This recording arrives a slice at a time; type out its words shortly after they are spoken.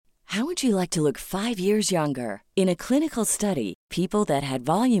How would you like to look 5 years younger? In a clinical study, people that had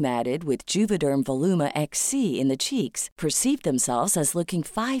volume added with Juvederm Voluma XC in the cheeks perceived themselves as looking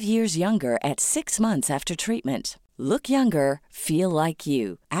 5 years younger at 6 months after treatment. Look younger, feel like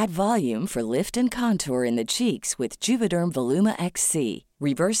you. Add volume for lift and contour in the cheeks with Juvederm Voluma XC.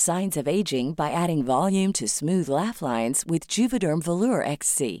 Reverse signs of aging by adding volume to smooth laugh lines with Juvederm Volure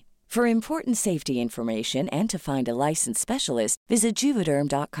XC. For important safety information and to find a licensed specialist, visit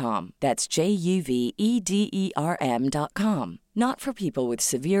Juvederm.com. That's JUVEDERM.com. Not for people with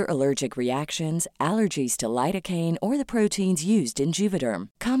severe allergic reactions, allergies to lidocaine, or the proteins used in Juvederm.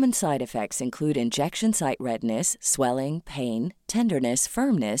 Common side effects include injection site redness, swelling, pain, tenderness,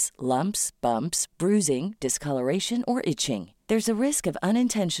 firmness, lumps, bumps, bruising, discoloration, or itching. There's a risk of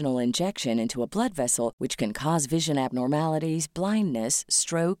unintentional injection into a blood vessel, which can cause vision abnormalities, blindness,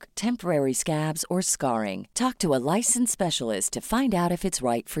 stroke, temporary scabs, or scarring. Talk to a licensed specialist to find out if it's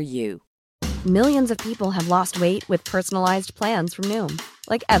right for you. Millions of people have lost weight with personalized plans from Noom.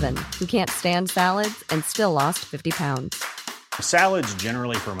 Like Evan, who can't stand salads and still lost 50 pounds. Salads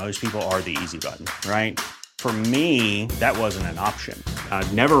generally for most people are the easy button, right? For me, that wasn't an option. I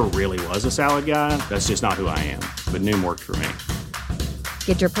never really was a salad guy. That's just not who I am. But Noom worked for me.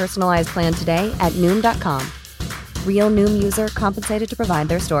 Get your personalized plan today at Noom.com. Real Noom user compensated to provide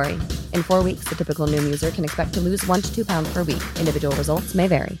their story. In 4 weeks, the typical Noom user can expect to lose 1 to 2 pounds per week. Individual results may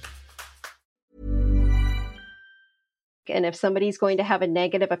vary. And if somebody's going to have a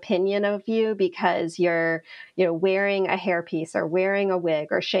negative opinion of you because you're, wearing a hairpiece or wearing a wig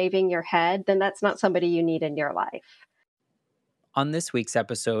or shaving your head, then that's not somebody you need in your life. On this week's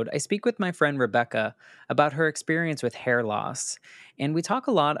episode, I speak with my friend Rebecca about her experience with hair loss. And we talk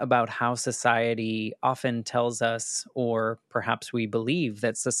a lot about how society often tells us, or perhaps we believe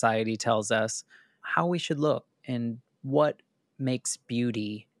that society tells us, how we should look and what makes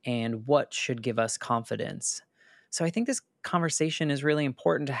beauty and what should give us confidence. So I think this conversation is really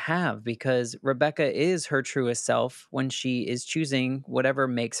important to have because Rebecca is her truest self when she is choosing whatever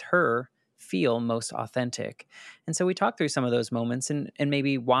makes her feel most authentic. And so we talk through some of those moments and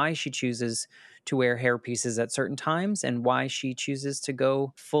maybe why she chooses to wear hair pieces at certain times and why she chooses to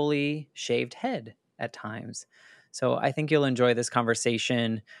go fully shaved head at times. So I think you'll enjoy this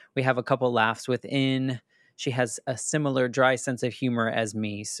conversation. We have a couple laughs within. She has a similar dry sense of humor as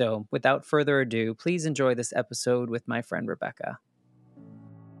me. So without further ado, please enjoy this episode with my friend Rebecca.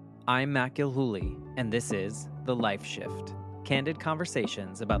 I'm Matt Gilhooly, and this is The Life Shift. Candid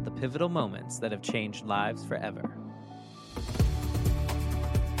conversations about the pivotal moments that have changed lives forever.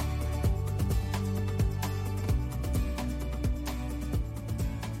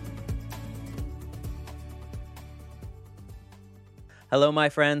 Hello, my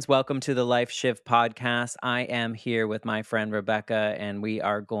friends. Welcome to the Life Shift podcast. I am here with my friend Rebecca, and we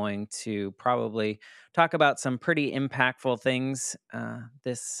are going to probably talk about some pretty impactful things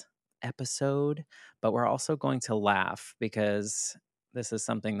this episode, but we're also going to laugh because this is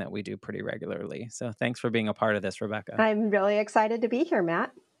something that we do pretty regularly. So thanks for being a part of this, Rebecca. I'm really excited to be here,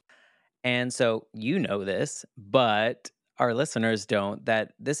 Matt. And so you know this, but our listeners don't,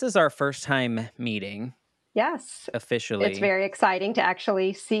 that this is our first time meeting. Yes. Officially. It's very exciting to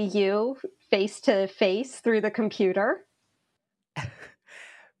actually see you face to face through the computer.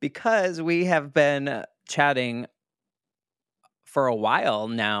 Because we have been chatting for a while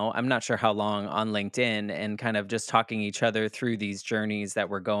now, I'm not sure how long, on LinkedIn and kind of just talking each other through these journeys that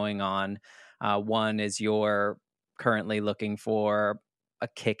we're going on. One is you're currently looking for a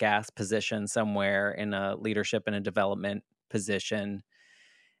kick-ass position somewhere in a leadership and a development position.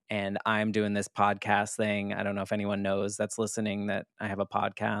 And I'm doing this podcast thing. I don't know if anyone knows that's listening that I have a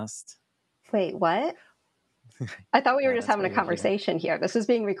podcast. Wait, what? I thought we were just having a weird, conversation here. This is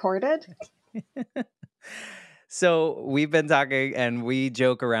being recorded? So we've been talking and we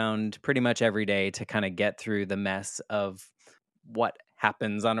joke around pretty much every day to kind of get through the mess of what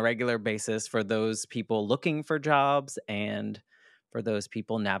happens on a regular basis for those people looking for jobs and for those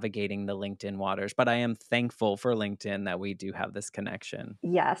people navigating the LinkedIn waters. But I am thankful for LinkedIn that we do have this connection.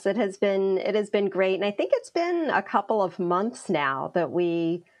 Yes, it has been great. And I think it's been a couple of months now that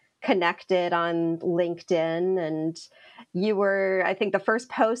we connected on LinkedIn. And you were, I think the first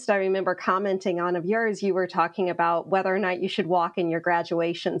post I remember commenting on of yours, you were talking about whether or not you should walk in your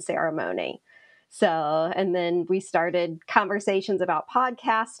graduation ceremony. So, and then we started conversations about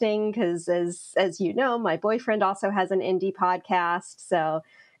podcasting because as you know, my boyfriend also has an indie podcast. So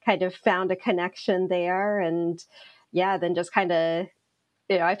kind of found a connection there. And yeah, then just kind of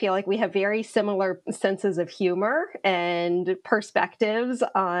I feel like we have very similar senses of humor and perspectives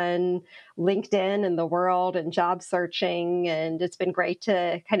on LinkedIn and the world and job searching. And it's been great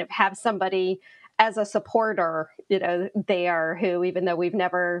to kind of have somebody as a supporter, there who, even though we've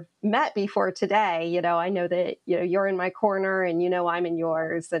never met before today, I know that, you're in my corner and, I'm in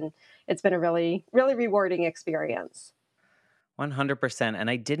yours. And it's been a really, really rewarding experience. 100%. And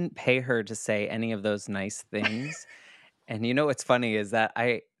I didn't pay her to say any of those nice things. And what's funny is that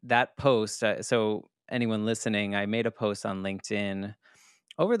that post, so anyone listening, I made a post on LinkedIn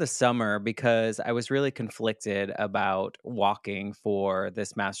over the summer because I was really conflicted about walking for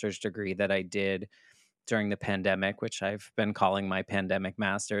this master's degree that I did during the pandemic, which I've been calling my pandemic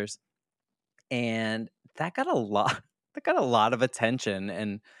master's. And that got a lot that got a lot of attention,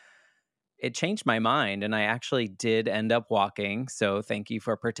 and it changed my mind, and I actually did end up walking. So thank you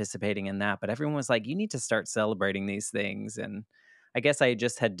for participating in that. But everyone was like, you need to start celebrating these things. And I guess I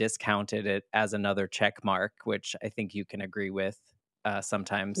just had discounted it as another check mark, which I think you can agree with.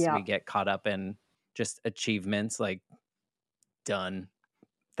 Sometimes Yeah. we get caught up in just achievements like done.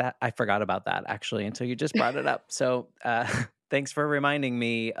 That I forgot about that actually until you just brought it up. So thanks for reminding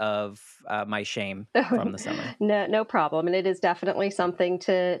me of my shame from the summer. No problem. And it is definitely something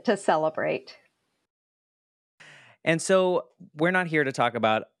to celebrate. And so we're not here to talk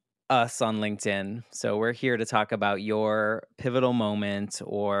about us on LinkedIn. So we're here to talk about your pivotal moment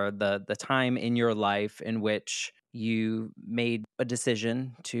or the time in your life in which you made a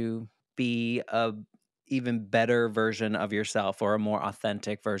decision to be a even better version of yourself or a more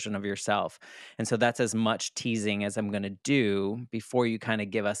authentic version of yourself. And so that's as much teasing as I'm going to do before you kind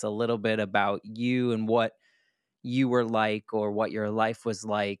of give us a little bit about you and what you were like or what your life was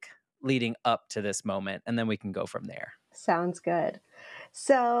like leading up to this moment, and then we can go from there. Sounds good.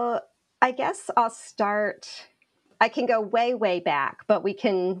 So I guess I'll start. I can go way, way back, but we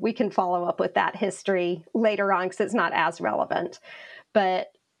can follow up with that history later on because it's not as relevant. But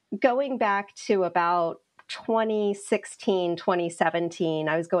going back to about 2016, 2017,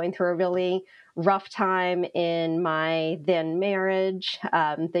 I was going through a really rough time in my then marriage.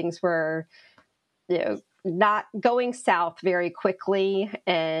 Things were, not going south very quickly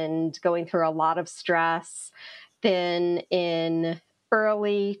and going through a lot of stress. Then in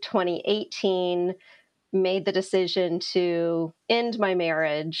early 2018, made the decision to end my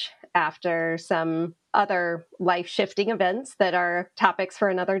marriage after some other life-shifting events that are topics for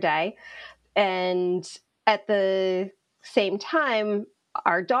another day. And at the same time,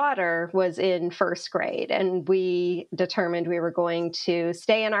 our daughter was in first grade, and we determined we were going to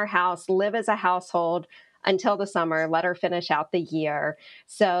stay in our house, live as a household until the summer, let her finish out the year.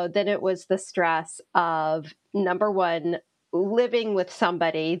 So then it was the stress of, number one, living with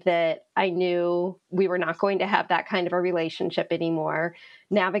somebody that I knew we were not going to have that kind of a relationship anymore,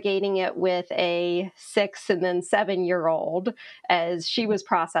 navigating it with a 6 and then 7-year-old as she was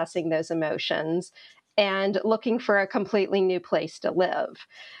processing those emotions, and looking for a completely new place to live.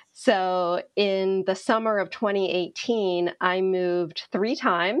 So in the summer of 2018, I moved 3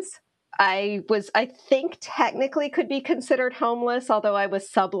 times. I think technically could be considered homeless, although I was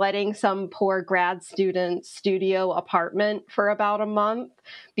subletting some poor grad student studio apartment for about a month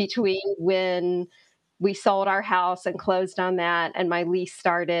between when we sold our house and closed on that and my lease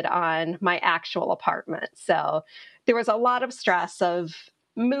started on my actual apartment. So there was a lot of stress of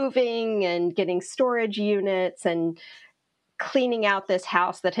moving and getting storage units and cleaning out this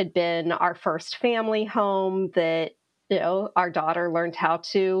house that had been our first family home that, our daughter learned how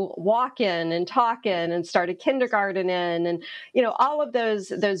to walk in and talk in and started kindergarten in, and, all of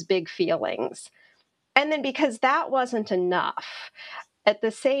those big feelings. And then because that wasn't enough, at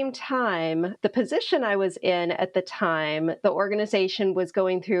the same time, the position I was in at the time, the organization was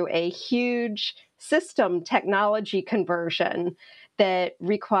going through a huge system technology conversion that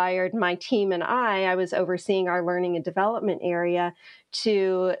required my team and I was overseeing our learning and development area,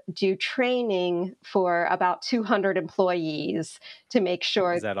 to do training for about 200 employees to make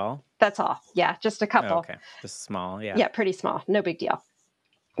sure. Is that all? That's all. Yeah, just a couple. Oh, okay. Just small. Yeah. Yeah, pretty small. No big deal.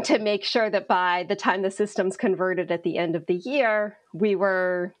 To make sure that by the time the system's converted at the end of the year, we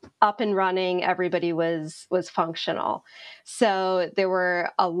were up and running, everybody was functional. So there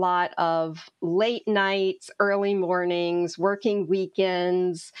were a lot of late nights, early mornings, working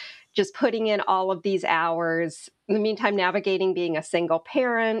weekends, just putting in all of these hours. In the meantime, navigating being a single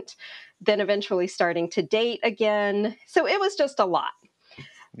parent, then eventually starting to date again. So it was just a lot.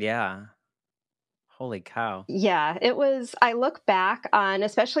 Yeah. Holy cow. Yeah, it was. I look back on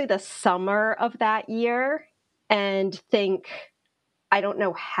especially the summer of that year and think, I don't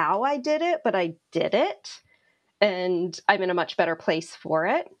know how I did it, but I did it. and I'm in a much better place for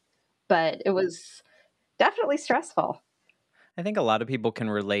it. But it was definitely stressful. I think a lot of people can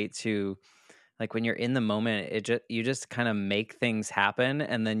relate to, like, when you're in the moment, you just kind of make things happen,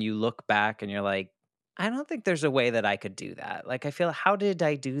 and then you look back and you're like, I don't think there's a way that I could do that. Like, I feel, how did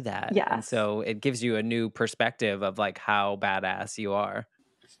I do that? And Yes. so it gives you a new perspective of like how badass you are.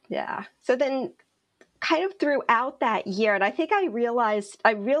 Yeah. So then kind of throughout that year, and I think I realized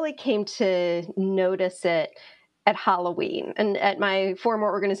I really came to notice it at Halloween. And at my former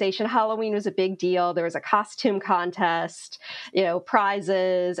organization, Halloween was a big deal. There was a costume contest,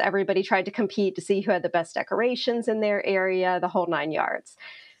 prizes. Everybody tried to compete to see who had the best decorations in their area, the whole 9 yards.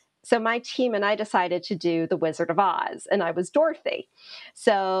 So my team and I decided to do the Wizard of Oz, and I was Dorothy.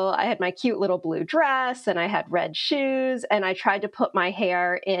 So I had my cute little blue dress, and I had red shoes, and I tried to put my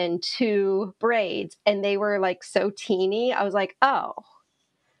hair in 2 braids, and they were like so teeny. I was like, oh.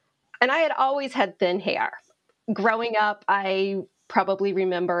 And I had always had thin hair. Growing up, I probably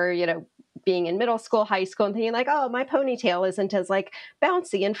remember, being in middle school, high school, and thinking like, oh, my ponytail isn't as like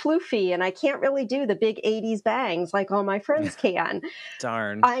bouncy and floofy, and I can't really do the big 80s bangs like all my friends can.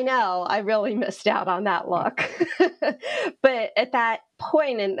 Darn. I know, I really missed out on that look. But at that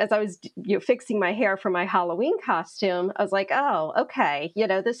point, and as I was fixing my hair for my Halloween costume, I was like, oh, okay,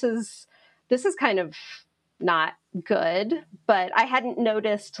 this is kind of not good. But I hadn't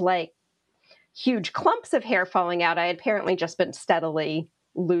noticed like huge clumps of hair falling out. I had apparently just been steadily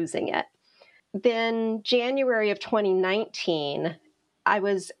losing it. Then January of 2019, I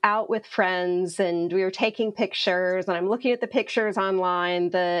was out with friends and we were taking pictures, and I'm looking at the pictures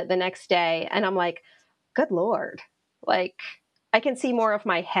online the next day, and I'm like, good Lord, like I can see more of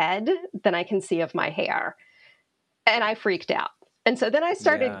my head than I can see of my hair. And I freaked out. And so then I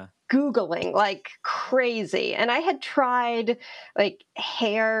started Yeah. Googling like crazy. And I had tried like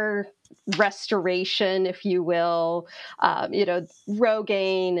hair restoration, if you will,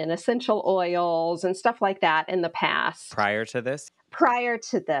 Rogaine and essential oils and stuff like that in the past. Prior to this? Prior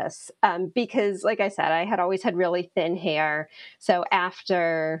to this, because like I said, I had always had really thin hair. So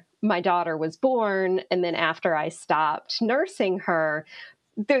after my daughter was born, and then after I stopped nursing her,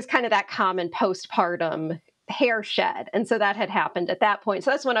 there's kind of that common postpartum hair shed. And so that had happened at that point.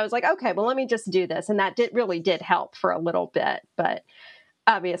 So that's when I was like, okay, well, let me just do this. And that really did help for a little bit, but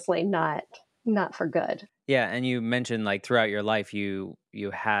obviously not for good. Yeah, and you mentioned like throughout your life you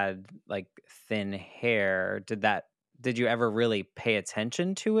had like thin hair. Did you ever really pay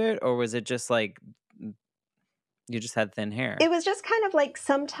attention to it, or was it just like you just had thin hair? It was just kind of like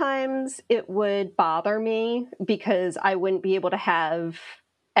sometimes it would bother me because I wouldn't be able to have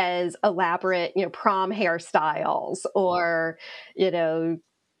as elaborate, prom hairstyles, or,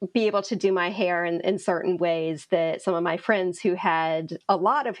 be able to do my hair in certain ways that some of my friends who had a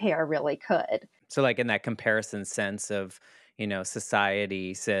lot of hair really could. So like in that comparison sense of,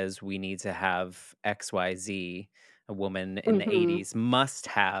 society says we need to have XYZ, a woman in the Hmm. 80s must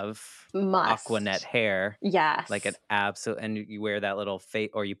have Aquanet Must. hair, like an Yes. absolute, and you wear that little face,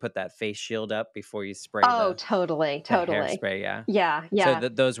 or you put that face shield up before you spray Oh, the totally. the Totally. hairspray, yeah. Yeah. So Yeah.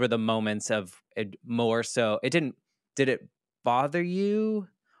 those were the moments of it more so did it bother you,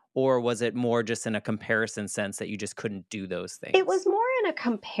 or was it more just in a comparison sense that you just couldn't do those It was things? more in a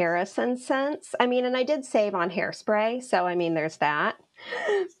comparison sense. I mean, and I did save on hairspray, so I mean, there's that.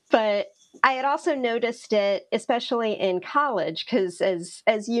 But I had also noticed it, especially in college, because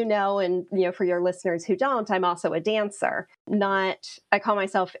as you know, and for your listeners who don't, I'm also a dancer. I call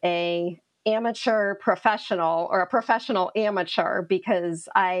myself a amateur professional, or a professional amateur, because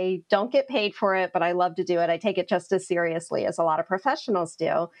I don't get paid for it, but I love to do it. I take it just as seriously as a lot of professionals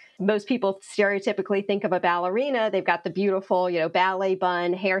do. Most people stereotypically think of a ballerina. They've got the beautiful, ballet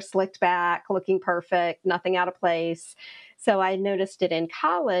bun, hair slicked back, looking perfect, nothing out of place. So I noticed it in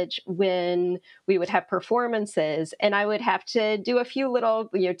college when we would have performances, and I would have to do a few little,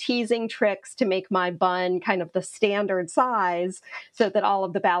 teasing tricks to make my bun kind of the standard size so that all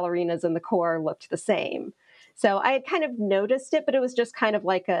of the ballerinas in the corps looked the same. So I had kind of noticed it, but it was just kind of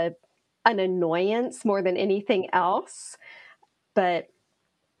like an annoyance more than anything else. But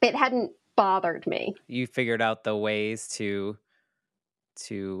it hadn't bothered me. You figured out the ways to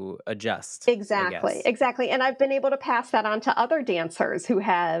adjust, I Exactly, guess. exactly. And I've been able to pass that on to other dancers who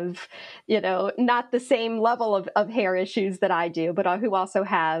have, not the same level of hair issues that I do, but who also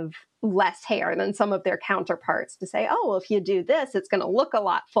have less hair than some of their counterparts, to say, oh, well, if you do this, it's going to look a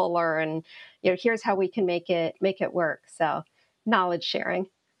lot fuller. And, here's how we can make it work. So knowledge sharing.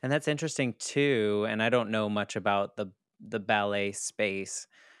 And that's interesting too, and I don't know much about the ballet space,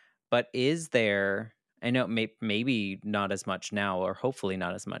 but is there, I know maybe not as much now, or hopefully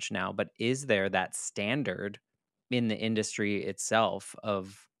not as much now, but is there that standard in the industry itself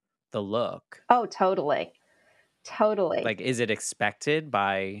of the look? Oh, totally. Totally. Like, is it expected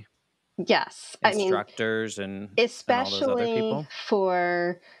by Yes. I mean, instructors and all those other especially people?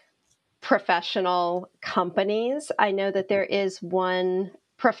 for professional companies. I know that there is one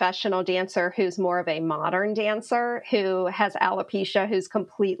professional dancer who's more of a modern dancer who has alopecia, who's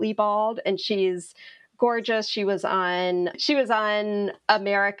completely bald, and she's gorgeous. She was on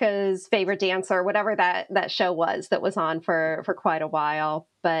America's Favorite Dancer, whatever that show was that was on for quite a while.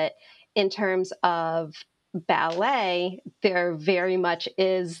 But in terms of ballet, there very much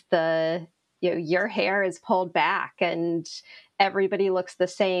is your hair is pulled back and everybody looks the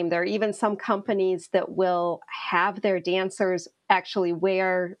same. There are even some companies that will have their dancers actually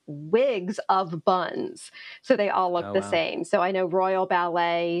wear wigs of buns. So they all look Oh, the wow. same. So I know Royal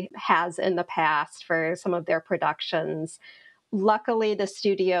Ballet has in the past for some of their productions. Luckily, the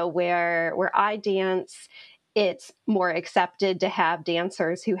studio where I dance, it's more accepted to have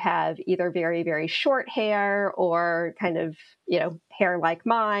dancers who have either very, very short hair or kind of, hair like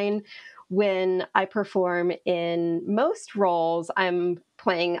mine. When I perform in most roles, I'm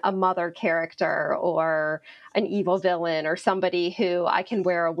playing a mother character or an evil villain or somebody who I can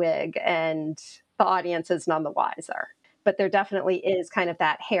wear a wig and the audience is none the wiser. But there definitely is kind of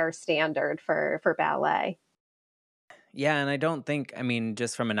that hair standard for ballet. Yeah, and I don't think, I mean,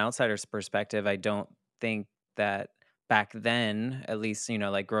 just from an outsider's perspective, I don't think that back then, at least,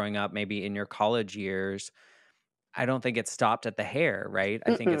 like growing up, maybe in your college years, I don't think it stopped at the hair, right?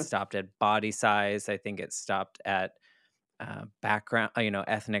 I think it Mm-mm. stopped at body size. I think it stopped at background,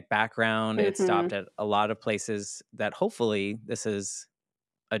 ethnic background. It stopped Mm-hmm. at a lot of places that hopefully this is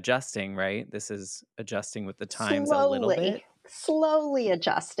adjusting, right? This is adjusting with the times a little bit. Slowly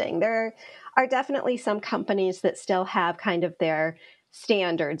adjusting. There are definitely some companies that still have kind of their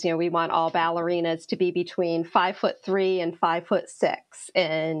standards. We want all ballerinas to be between 5'3" and 5'6",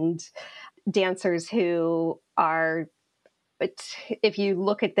 and dancers who are, but if you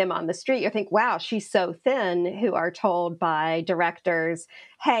look at them on the street, you think, wow, she's so thin, who are told by directors,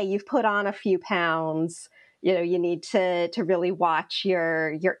 hey, you've put on a few pounds. You need to really watch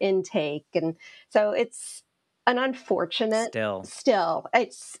your intake. And so it's an unfortunate, Still, still,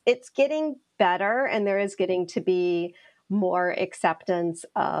 it's getting better, and there is getting to be more acceptance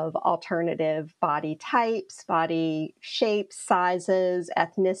of alternative body types, body shapes, sizes,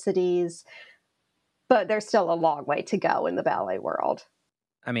 ethnicities, but there's still a long way to go in the ballet world.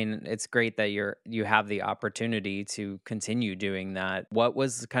 I mean, it's great that you have the opportunity to continue doing that. What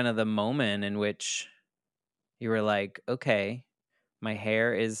was kind of the moment in which you were like, okay, my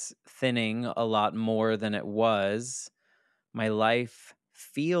hair is thinning a lot more than it was. My life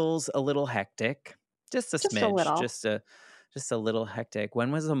feels a little hectic, just a Just a smidge, little. just a little hectic.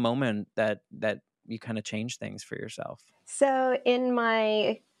 When was the moment that you kind of changed things for yourself? So, in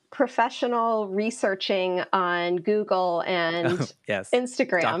my professional researching on Google and Oh, yes.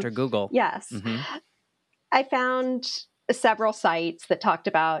 Instagram, Dr. Google. yes, Mhm. I found several sites that talked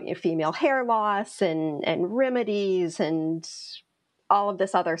about female hair loss and remedies and all of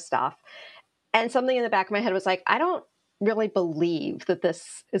this other stuff. And something in the back of my head was like, I don't really believe that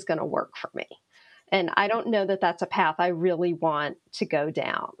this is going to work for me. And I don't know that that's a path I really want to go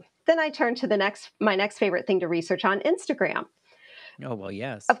down. Then I turned to my next favorite thing to research on Instagram. Oh, well,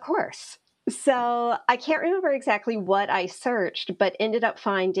 yes. Of course. So I can't remember exactly what I searched, but ended up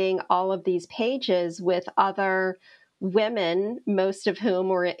finding all of these pages with other women, most of whom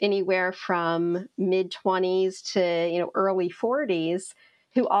were anywhere from mid 20s to early 40s,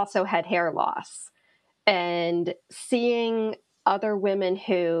 who also had hair loss. And seeing other women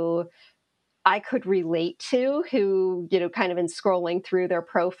who I could relate to, who, kind of in scrolling through their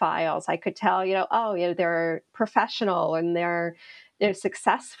profiles, I could tell, oh, they're professional and they're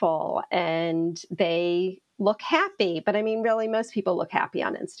successful and they look happy. But I mean, really, most people look happy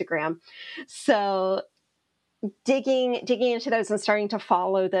on Instagram. So digging into those and starting to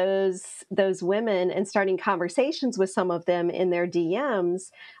follow those women and starting conversations with some of them in their DMs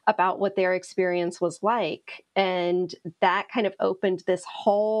about what their experience was like, and that kind of opened this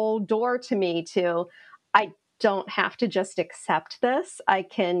whole door to me to, I don't have to just accept this. I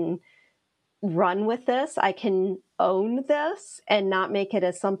can run with this. I can own this and not make it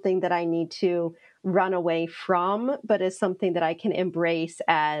as something that I need to run away from, but as something that I can embrace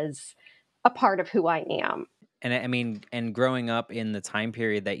as a part of who I am. And I mean, and growing up in the time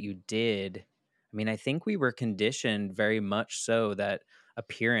period that you did, I mean, I think we were conditioned very much so that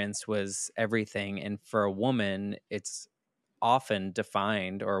appearance was everything. And for a woman, it's often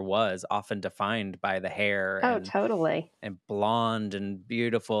defined, or was often defined, by the hair Oh, totally. and blonde and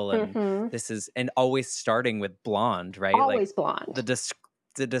beautiful, and Hmm. and always starting with blonde, right? Like Always blonde.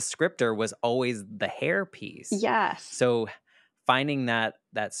 the descriptor was always the hair piece. Yes. So finding that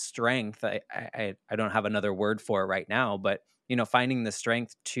strength, I don't have another word for it right now, but finding the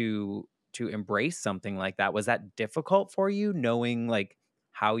strength to embrace something like that, was that difficult for you, knowing like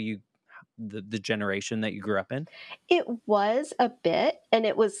how the generation that you grew up in? It was a bit, and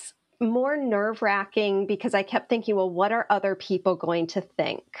it was more nerve-wracking because I kept thinking, well, what are other people going to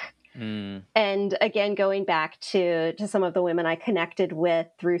think? Mm, And again, going back to some of the women I connected with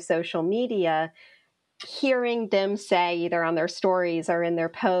through social media, hearing them say either on their stories or in their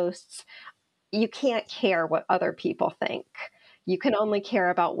posts, you can't care what other people think. You can only care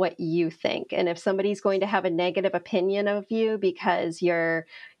about what you think. And if somebody's going to have a negative opinion of you because you're,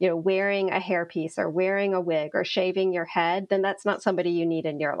 wearing a hairpiece or wearing a wig or shaving your head, then that's not somebody you need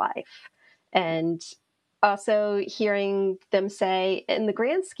in your life. And also hearing them say, in the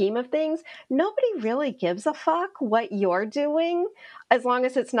grand scheme of things, nobody really gives a fuck what you're doing as long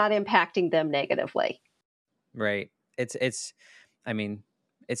as it's not impacting them negatively. right. I mean,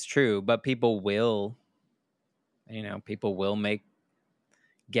 it's true, but people will make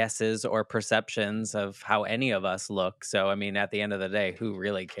guesses or perceptions of how any of us look. So, I mean, at the end of the day, who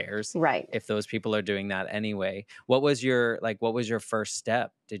really cares Right. if those people are doing that anyway? What was your first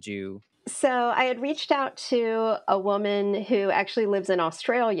step? Did you? So I had reached out to a woman who actually lives in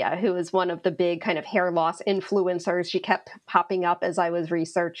Australia, who is one of the big kind of hair loss influencers. She kept popping up as I was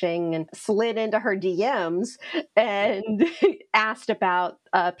researching, and slid into her DMs and asked about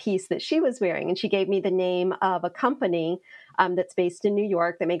a piece that she was wearing. And she gave me the name of a company that's based in New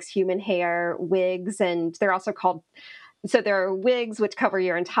York that makes human hair wigs. And they're also called, so there are wigs which cover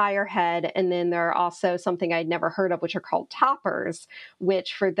your entire head, and then there are also something I'd never heard of, which are called toppers,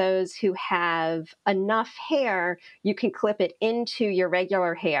 which for those who have enough hair, you can clip it into your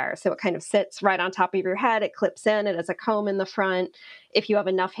regular hair. So it kind of sits right on top of your head. It clips in. It has a comb in the front. If you have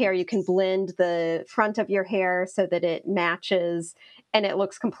enough hair, you can blend the front of your hair so that it matches and it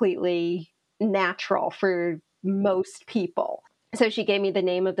looks completely natural for most people. So she gave me the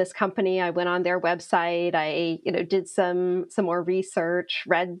name of this company. I went on their website. I, did some more research,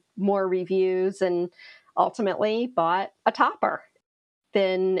 read more reviews, and ultimately bought a topper.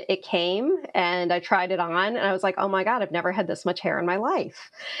 Then it came and I tried it on and I was like, oh my God, I've never had this much hair in my life.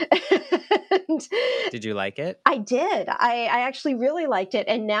 And Did you like it? I did. I actually really liked it.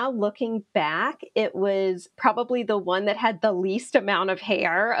 And now looking back, it was probably the one that had the least amount of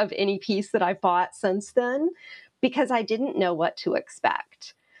hair of any piece that I bought since then, because I didn't know what to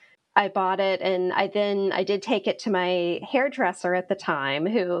expect. I bought it and I did take it to my hairdresser at the time,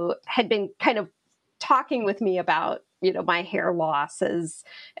 who had been kind of talking with me about, my hair loss as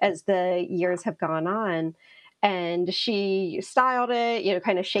the years have gone on. And she styled it,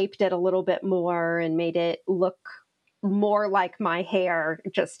 kind of shaped it a little bit more and made it look more like my hair,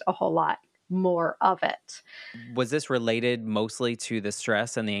 just a whole lot more of it. Was this related mostly to the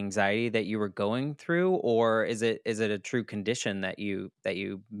stress and the anxiety that you were going through, or is it a true condition that you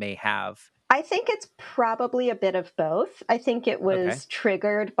may have? I think it's probably a bit of both. I think it Okay. was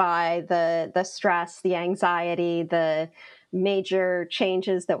triggered by the stress, the anxiety, the major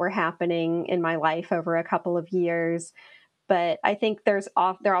changes that were happening in my life over a couple of years. But I think there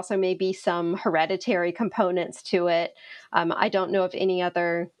also may be some hereditary components to it. I don't know of any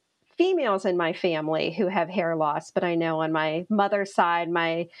other females in my family who have hair loss, but I know on my mother's side,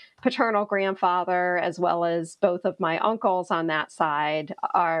 my paternal grandfather, as well as both of my uncles on that side,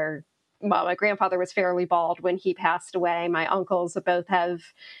 are, well, my grandfather was fairly bald when he passed away. My uncles both have,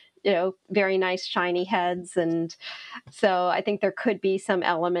 very nice shiny heads. And so I think there could be some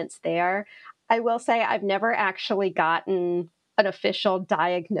elements there. I will say I've never actually gotten an official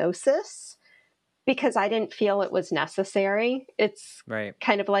diagnosis because I didn't feel it was necessary. It's Right.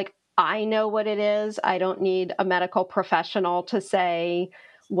 kind of like, I know what it is. I don't need a medical professional to say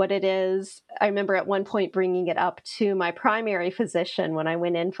what it is. I remember at one point bringing it up to my primary physician when I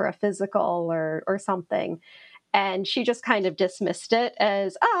went in for a physical or something. And she just kind of dismissed it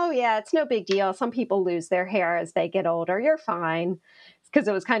as, oh, yeah, it's no big deal. Some people lose their hair as they get older. You're fine. Because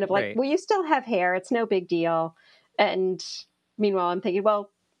it was kind of like, Right. well, you still have hair. It's no big deal. And meanwhile, I'm thinking, well,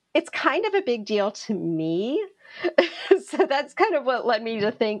 it's kind of a big deal to me. So that's kind of what led me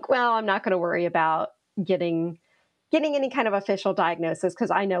to think, well, I'm not going to worry about getting any kind of official diagnosis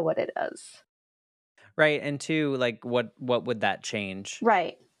because I know what it is. Right. And two, like what would that change?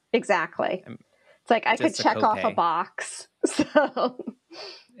 Right. Exactly. Um, It's like I could Just a check off a copay. box. So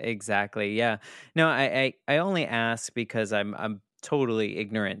Exactly. Yeah. No, I only ask because I'm totally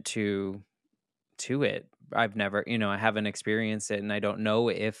ignorant to it. I've never, I haven't experienced it, and I don't know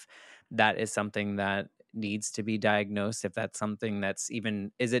if that is something that needs to be diagnosed, if that's something that's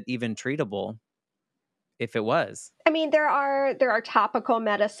even, is it even treatable if it was? I mean, there are topical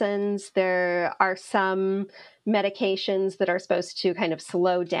medicines. There are some medications that are supposed to kind of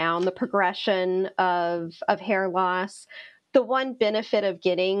slow down the progression of hair loss. The one benefit of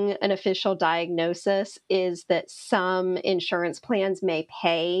getting an official diagnosis is that some insurance plans may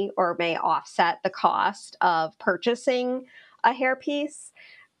pay or may offset the cost of purchasing a hairpiece.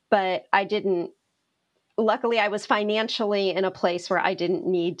 But I didn't. Luckily, I was financially in a place where I didn't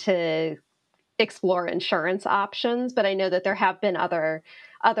need to explore insurance options, but I know that there have been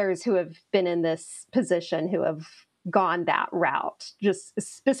others who have been in this position who have gone that route, just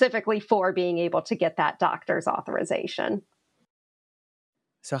specifically for being able to get that doctor's authorization.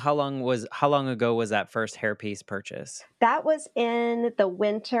 So how long ago was that first hairpiece purchase? That was in the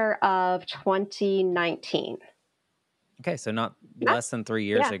winter of 2019. Okay, so not Not less than 3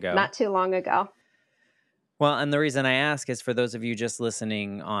 years Yeah, ago. not too long ago. Well, and the reason I ask is for those of you just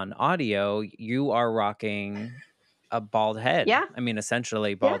listening on audio, you are rocking a bald head. Yeah, I mean,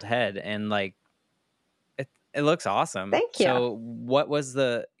 essentially yeah. bald head, and like it looks awesome. Thank you. So, what was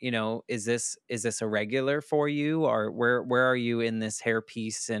is this a regular for you, or where are you in this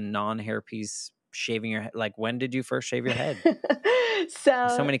hairpiece and non-hairpiece shaving your head? Like, when did you first shave your head? There's so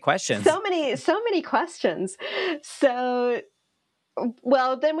so many questions. so many questions. So,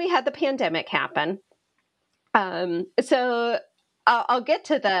 well, then we had the pandemic happen. So I'll get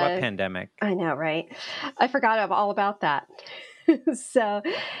to What the. pandemic? I know, right? I forgot all about that. So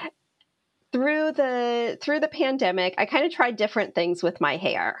through the pandemic, I kind of tried different things with my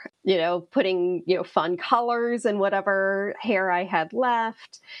hair. Putting fun colors in whatever hair I had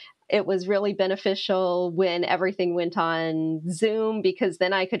left. It was really beneficial when everything went on Zoom, because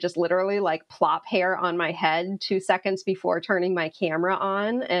then I could just literally like plop hair on my head 2 seconds before turning my camera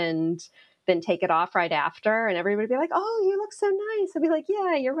on and then take it off right after. And everybody would be like, "Oh, you look so nice." I'd be like,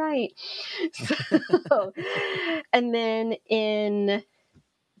 "Yeah, you're right." So, and then in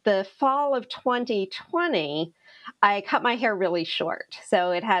the fall of 2020, I cut my hair really short.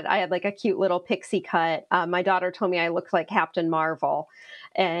 So I had like a cute little pixie cut. My daughter told me I looked like Captain Marvel,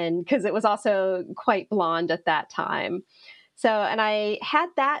 and because it was also quite blonde at that time. So, and I had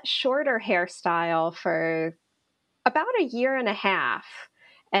that shorter hairstyle for about a year and a half.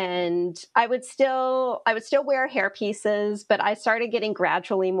 And I would still wear hair pieces, but I started getting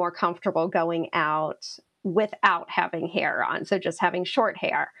gradually more comfortable going out without having hair on. So just having short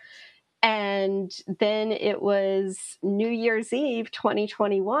hair. And then it was New Year's Eve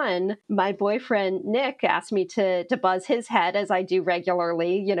 2021. My boyfriend, Nick, asked me to buzz his head as I do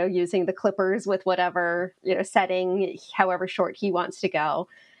regularly, using the clippers with whatever, setting, however short he wants to go.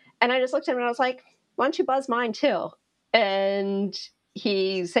 And I just looked at him and I was like, "Why don't you buzz mine too?" And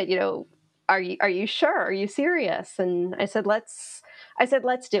he said, "Are you sure? Are you serious?" And I said, let's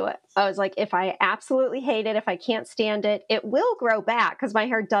do it. I was like, if I absolutely hate it, if I can't stand it, it will grow back because my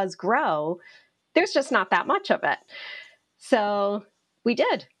hair does grow. There's just not that much of it. So we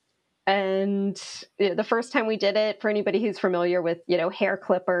did. And the first time we did it, for anybody who's familiar with, hair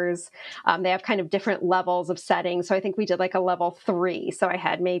clippers, they have kind of different levels of settings. So I think we did like a level 3. So I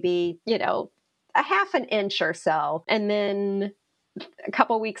had maybe, a half an inch or so. And then a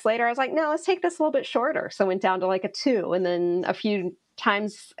couple of weeks later, I was like, no, let's take this a little bit shorter. So I went down to like a 2. And then a few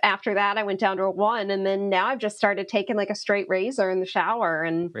times after that, I went down to a 1. And then now I've just started taking like a straight razor in the shower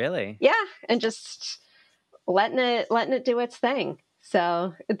and Really? yeah, and just letting it do its thing.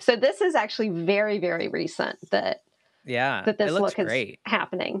 So this is actually very, very recent that Yeah, it this looks look is great.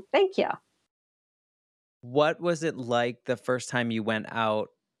 happening. Thank you. What was it like the first time you went out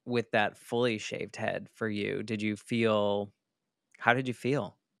with that fully shaved head for you? How did you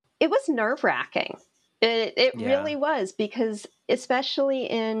feel? It was nerve-wracking. It Yeah. really was, because especially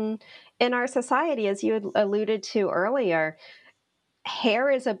in our society, as you had alluded to earlier,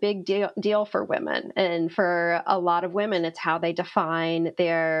 hair is a big deal for women. And for a lot of women, it's how they define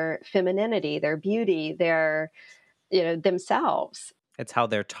their femininity, their beauty, their, themselves. It's how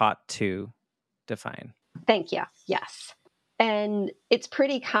they're taught to define. Thank you. Yes. And it's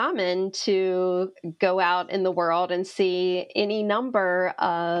pretty common to go out in the world and see any number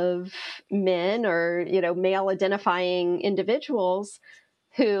of men or, male identifying individuals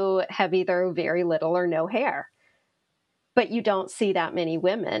who have either very little or no hair. But you don't see that many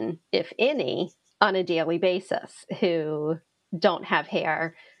women, if any, on a daily basis who don't have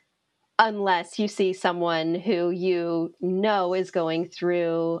hair unless you see someone who you know is going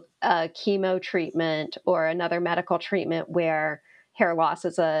through a chemo treatment or another medical treatment where hair loss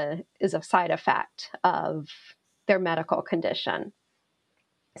is a side effect of their medical condition.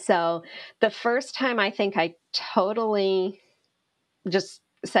 So the first time I think I totally just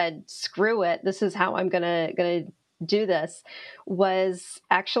said, screw it, this is how I'm gonna do this, was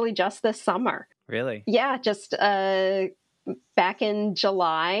actually just this summer. Really? Yeah, just back in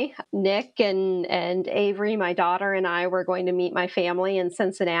July. Nick and Avery, my daughter, and I were going to meet my family in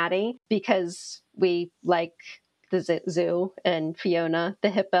Cincinnati because we like the zoo and Fiona, the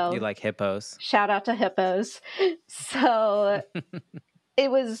hippo. You like hippos. Shout out to hippos. So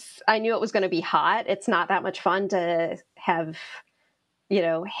I knew it was going to be hot. It's not that much fun to have,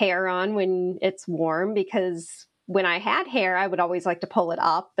 hair on when it's warm, because when I had hair, I would always like to pull it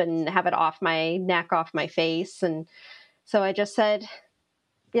up and have it off my neck, off my face. And so I just said,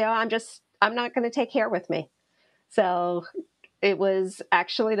 I'm not going to take hair with me. So it was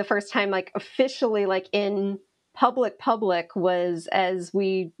actually the first time, like officially, like in public was as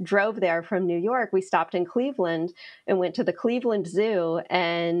we drove there from New York. We stopped in Cleveland and went to the Cleveland Zoo.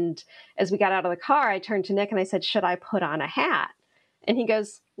 And as we got out of the car, I turned to Nick and I said, should I put on a hat? And he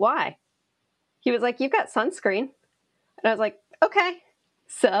goes, why? He was like, you've got sunscreen. And I was like, okay.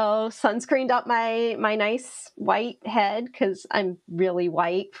 So sunscreened up my nice white head, because I'm really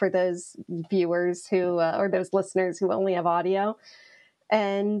white for those viewers who, or those listeners who only have audio,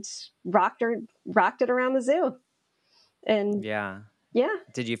 and rocked it around the zoo. And yeah.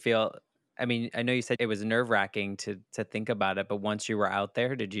 Did you feel, I mean, I know you said it was nerve-wracking to think about it, but once you were out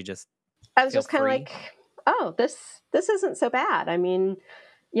there, did you just I was just kind of like, oh, this isn't so bad. I mean,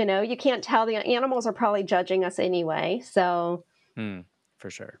 you can't tell. The animals are probably judging us anyway. So for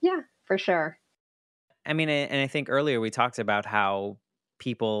sure. Yeah, for sure. I mean, and I think earlier we talked about how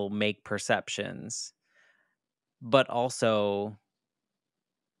people make perceptions, but also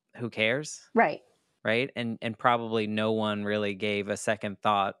who cares? Right. Right. And probably no one really gave a second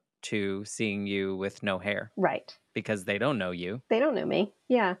thought to seeing you with no hair. Right. Because they don't know you. They don't know me.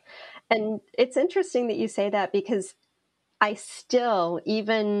 Yeah. And it's interesting that you say that, because I still,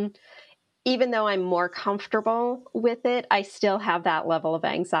 even though I'm more comfortable with it, I still have that level of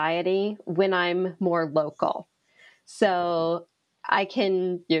anxiety when I'm more local. So I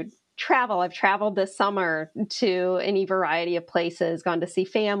can travel. I've traveled this summer to any variety of places, gone to see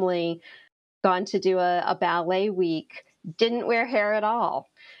family, gone to do a ballet week, didn't wear hair at all.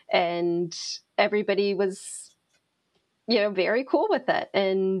 And everybody was, very cool with it.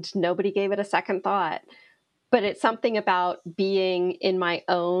 And nobody gave it a second thought. But it's something about being in my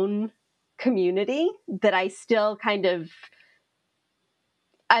own community that I still kind of,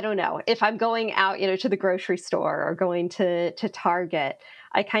 I don't know, if I'm going out, to the grocery store or going to Target,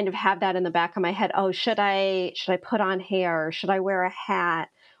 I kind of have that in the back of my head. Oh, should I put on hair? Should I wear a hat?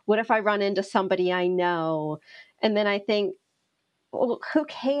 What if I run into somebody I know? And then I think, well, who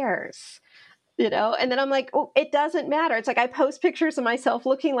cares? And then I'm like, oh, it doesn't matter. It's like I post pictures of myself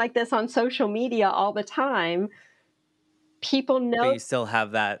looking like this on social media all the time. People know. But you still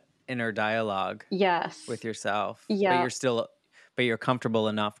have that inner dialogue. Yes. With yourself. Yeah. But you're comfortable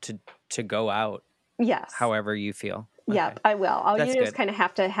enough to go out. Yes. However you feel. Yep, okay. I will. Just kind of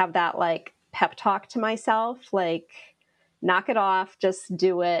have to have that like pep talk to myself, like knock it off, just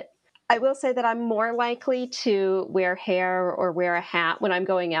do it. I will say that I'm more likely to wear hair or wear a hat when I'm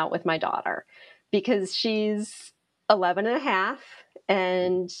going out with my daughter, because she's 11 and a half.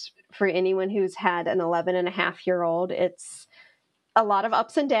 And for anyone who's had an 11 and a half year old, it's a lot of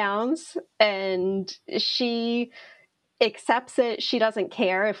ups and downs, and she accepts it. She doesn't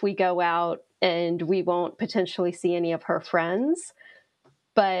care if we go out and we won't potentially see any of her friends,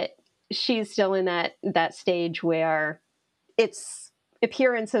 but she's still in that stage where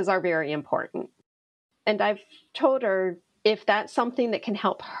appearances are very important. And I've told her, if that's something that can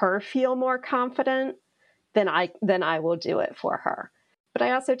help her feel more confident, then I will do it for her. But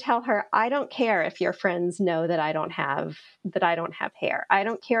I also tell her, I don't care if your friends know that I don't have hair. I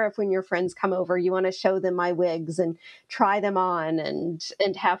don't care if when your friends come over, you want to show them my wigs and try them on and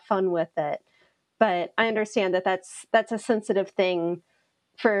have fun with it. But I understand that that's a sensitive thing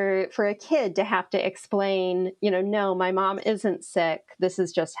for a kid to have to explain, no, my mom isn't sick. This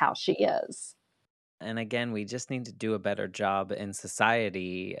is just how she is. And again, we just need to do a better job in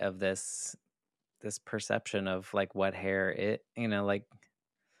society of this perception of like what hair it, like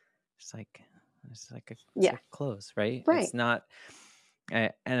it's like clothes, right? Right. It's not,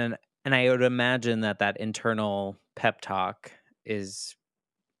 and I would imagine that internal pep talk is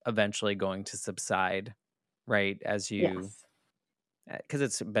eventually going to subside, right? As you Because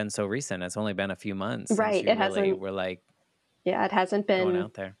it's been so recent. It's only been a few months since Right. you It really hasn't, were like yeah, it hasn't going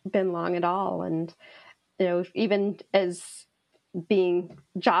out there. been long at all. And, even as being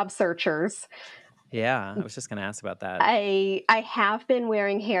job searchers, Yeah, I was just going to ask about that. I have been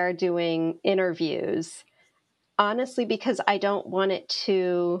wearing hair doing interviews, honestly, because I don't want it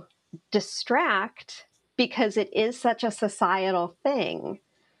to distract, because it is such a societal thing.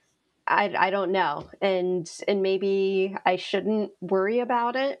 I don't know. And maybe I shouldn't worry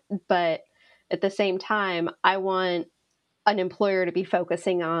about it, but at the same time, I want an employer to be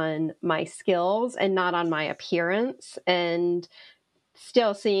focusing on my skills and not on my appearance. And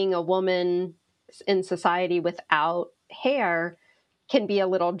still, seeing a woman in society without hair can be a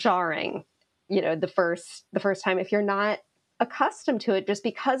little jarring, the first time, if you're not accustomed to it, just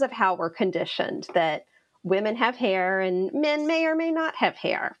because of how we're conditioned that women have hair and men may or may not have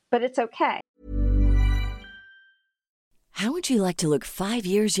hair, but it's okay. How would you like to look 5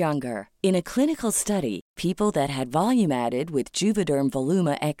 years younger? In a clinical study, people that had volume added with Juvederm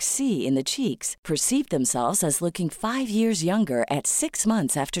Voluma XC in the cheeks perceived themselves as looking 5 years younger at 6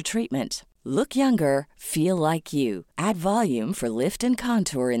 months after treatment. Look younger, feel like you. Add volume for lift and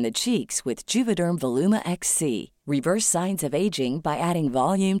contour in the cheeks with Juvederm Voluma XC. Reverse signs of aging by adding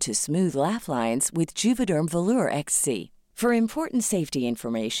volume to smooth laugh lines with Juvederm Volure XC. For important safety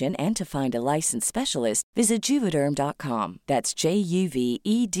information and to find a licensed specialist, visit Juvederm.com. That's JUVEDERM.com.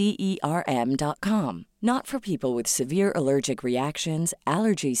 Not for people with severe allergic reactions,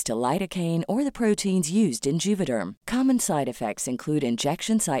 allergies to lidocaine, or the proteins used in Juvederm. Common side effects include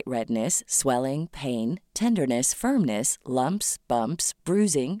injection site redness, swelling, pain, tenderness, firmness, lumps, bumps,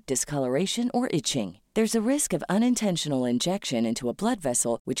 bruising, discoloration, or itching. There's a risk of unintentional injection into a blood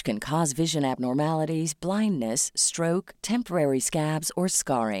vessel, which can cause vision abnormalities, blindness, stroke, temporary scabs, or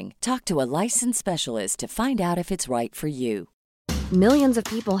scarring. Talk to a licensed specialist to find out if it's right for you. Millions of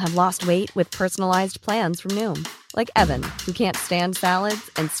people have lost weight with personalized plans from Noom. Like Evan, who can't stand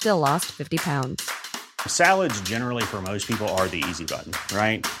salads and still lost 50 pounds. Salads generally for most people are the easy button,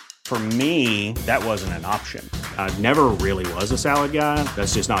 right? For me, that wasn't an option. I never really was a salad guy.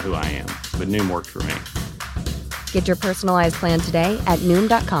 That's just not who I am. But Noom worked for me. Get your personalized plan today at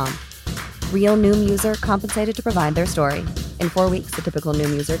Noom.com. Real Noom user compensated to provide their story. In 4 weeks, the typical Noom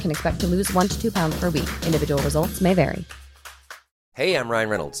user can expect to lose 1 to 2 pounds per week. Individual results may vary. Hey, I'm Ryan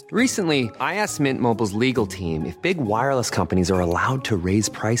Reynolds. Recently, I asked Mint Mobile's legal team if big wireless companies are allowed to raise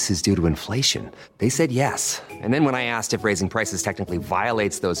prices due to inflation. They said yes. And then when I asked if raising prices technically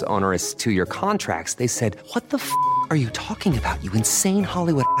violates those onerous 2-year contracts, they said, "What the f*** are you talking about, you insane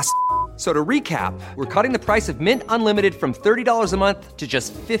Hollywood ass f- So to recap, we're cutting the price of Mint Unlimited from $30 a month to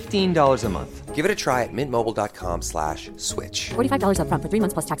just $15 a month. Give it a try at mintmobile.com/switch. $45 up front for 3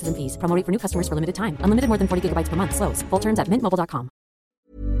 months plus taxes and fees. Promo rate for new customers for limited time. Unlimited more than 40 gigabytes per month. Slows full terms at mintmobile.com.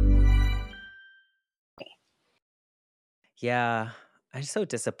 Yeah, I'm so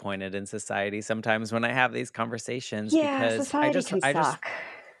disappointed in society sometimes when I have these conversations Yeah, because society can suck.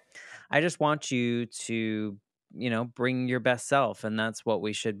 I just want you to, bring your best self, and that's what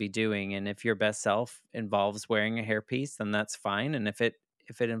we should be doing. And if your best self involves wearing a hairpiece, then that's fine. And if it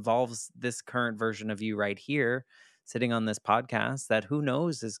involves this current version of you right here, sitting on this podcast, that who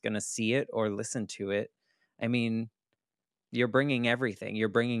knows is going to see it or listen to it. I mean, you're bringing everything. You're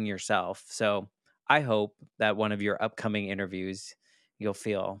bringing yourself. So I hope that one of your upcoming interviews, you'll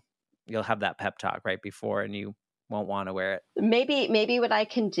have that pep talk right before, and you won't want to wear it. Maybe what I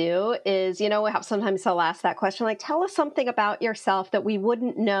can do is, how sometimes they'll ask that question, like, tell us something about yourself that we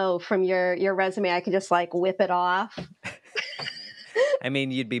wouldn't know from your resume. I could just like whip it off. I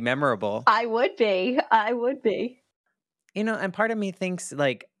mean, you'd be memorable. I would be. And part of me thinks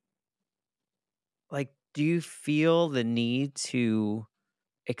like, do you feel the need to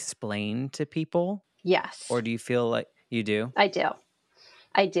explain to people? Yes. Or do you feel like you do? I do.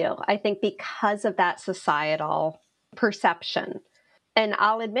 I think because of that societal perception. And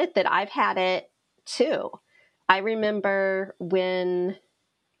I'll admit that I've had it too. I remember when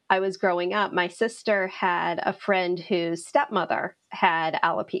I was growing up, my sister had a friend whose stepmother had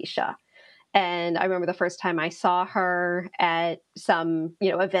alopecia. And I remember the first time I saw her at some,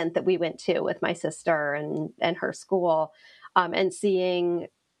 event that we went to with my sister and her school, and seeing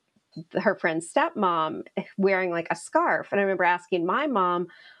her friend's stepmom wearing like a scarf. And I remember asking my mom,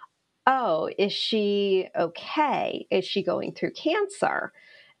 "Oh, is she okay? Is she going through cancer?"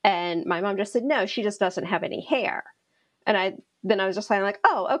 And my mom just said, "No, she just doesn't have any hair." And then I was just like,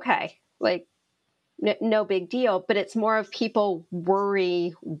 "Oh, okay. Like, no big deal." But it's more of people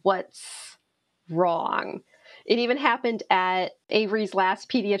worry what's wrong. It even happened at Avery's last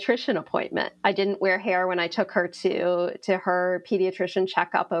pediatrician appointment. I didn't wear hair when I took her to her pediatrician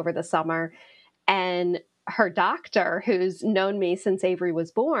checkup over the summer. And her doctor, who's known me since Avery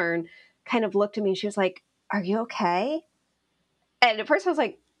was born, kind of looked at me. She was like, "Are you okay?" And at first I was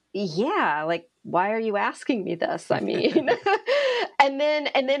like, "Yeah, like, why are you asking me this?" I mean, and then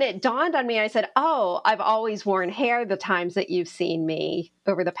it dawned on me. I said, "Oh, I've always worn hair the times that you've seen me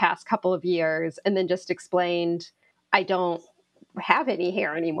over the past couple of years." And then just explained, I don't have any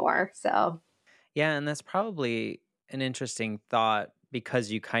hair anymore. So, Yeah, and that's probably an interesting thought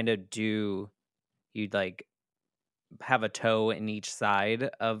because you kind of do, you like have a toe in each side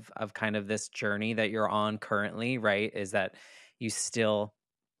of kind of this journey that you're on currently, right? Is that you still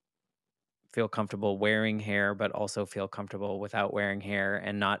feel comfortable wearing hair, but also feel comfortable without wearing hair,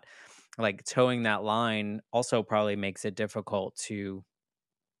 and not like towing that line also probably makes it difficult to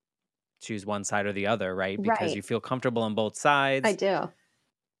choose one side or the other, right? Because you right. feel comfortable on both I sides. do.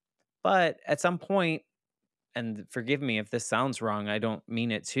 But at some point, and forgive me if this sounds wrong, I don't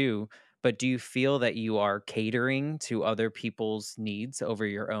mean it to, but do you feel that you are catering to other people's needs over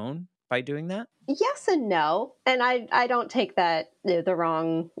your own by doing that? Yes and no. And I don't take that the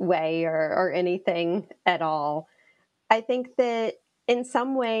wrong way or anything at all. I think that in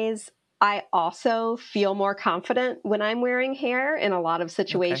some ways, I also feel more confident when I'm wearing hair in a lot of Okay.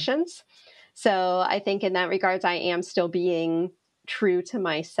 situations. So I think in that regards, I am still being true to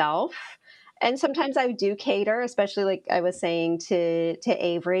myself. And sometimes I do cater, especially like I was saying to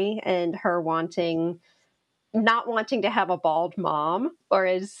Avery and her not wanting to have a bald mom, or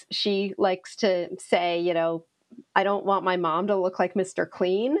as she likes to say, I don't want my mom to look like Mr.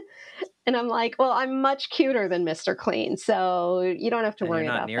 Clean. And I'm like, well, I'm much cuter than Mr. Clean, so you don't have to And you're worry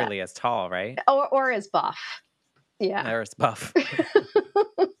not about that. nearly as tall, right? Or as buff. Yeah. Or as buff.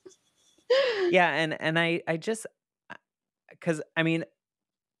 Yeah, and I just, because I mean,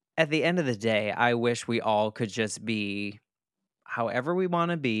 at the end of the day, I wish we all could just be however we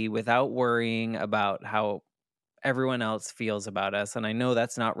want to be without worrying about how everyone else feels about us. And I know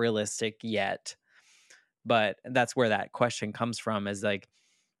that's not realistic yet, but that's where that question comes from, is like,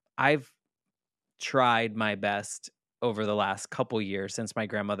 I've tried my best over the last couple years since my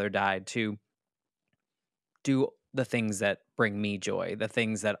grandmother died to do the things that bring me joy, the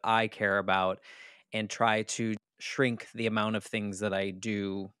things that I care about, and try to shrink the amount of things that I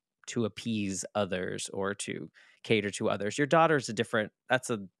do to appease others or to cater to others. Your daughter's a different, that's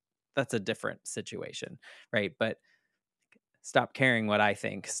a different situation, right? But stop caring what I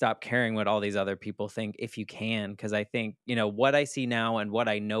think. Stop caring what all these other people think if you can, because I think, what I see now and what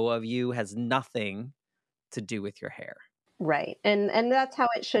I know of you has nothing to do with your hair. Right. And that's how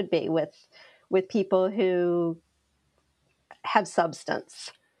it should be with people who have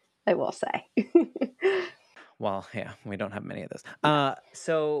substance, I will say. Well, yeah, we don't have many of those.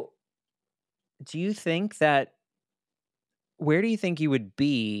 So do you think that, where do you think you would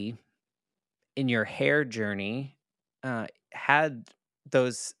be in your hair journey had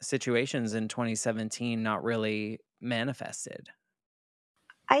those situations in 2017 not really manifested?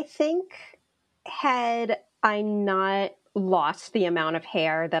 I think had I not lost the amount of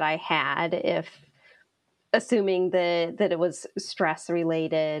hair that I had, if assuming that it was stress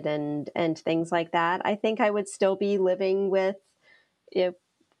related and things like that, I think I would still be living with, you know,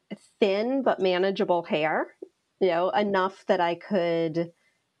 thin but manageable hair, enough that I could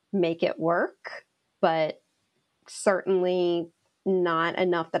make it work, but certainly not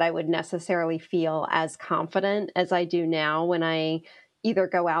enough that I would necessarily feel as confident as I do now when I either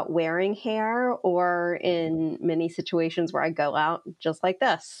go out wearing hair or in many situations where I go out just like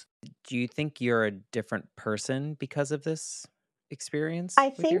this. Do you think you're a different person because of this experience I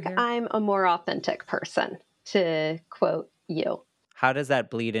with your think hair? I'm a more authentic person, to quote you. How does that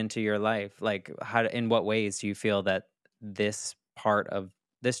bleed into your life? Like, how, in what ways do you feel that this part of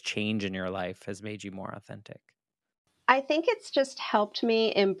this change in your life has made you more authentic? I think it's just helped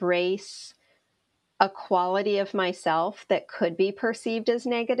me embrace a quality of myself that could be perceived as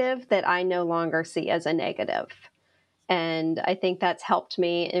negative that I no longer see as a negative. And I think that's helped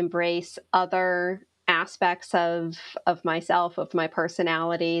me embrace other aspects of myself, of my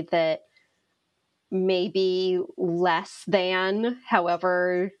personality that may be less than,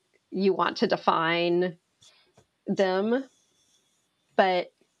 however you want to define them,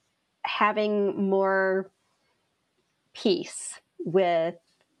 but having more peace with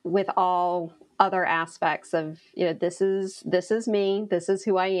all other aspects of, this is me, this is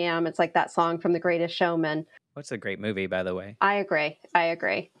who I am. It's like that song from The Greatest Showman. What's a great movie, by the way? I agree.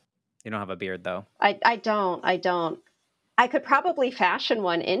 You don't have a beard, though. I don't. I could probably fashion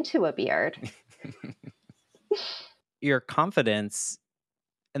one into a beard. your confidence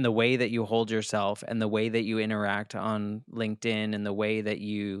and the way that you hold yourself and the way that you interact on LinkedIn and the way that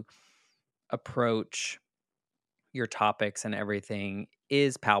you approach your topics and everything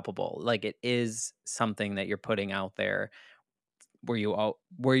is palpable. Like it is something that you're putting out there. Were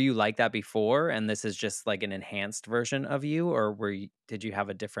you like that before and this is just like an enhanced version of you, or did you have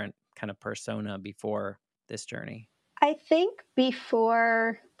a different kind of persona before this journey? I think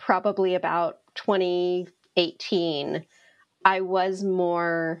before probably about 2018, I was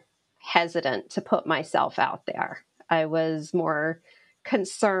more hesitant to put myself out there. I was more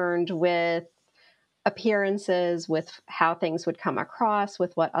concerned with appearances, with how things would come across,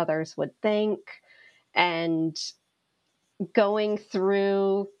 with what others would think. And going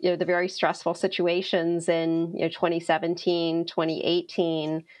through, the very stressful situations in 2017,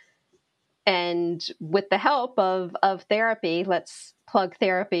 2018, and with the help of therapy, let's plug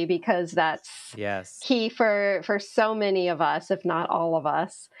therapy because that's Yes. key for so many of us, if not all of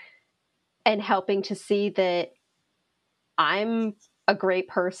us, and helping to see that I'm a great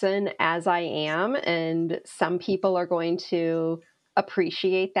person as I am, and some people are going to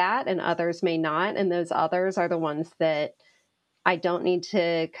appreciate that and others may not, and those others are the ones that I don't need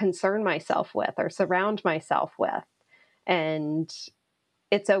to concern myself with or surround myself with. And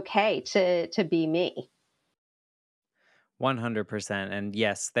it's okay to be me. 100%. And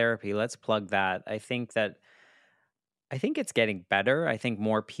yes, therapy, let's plug that. I think it's getting better. I think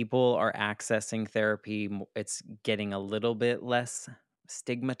more people are accessing therapy. It's getting a little bit less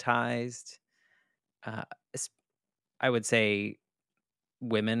stigmatized. Uh, es- I would say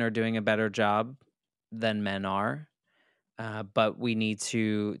women are doing a better job than men are, but we need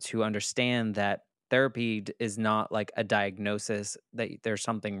to understand that therapy is not like a diagnosis that there's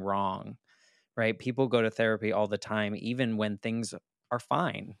something wrong, right? People go to therapy all the time, even when things are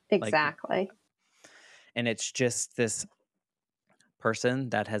fine. Like, Exactly. and it's just this person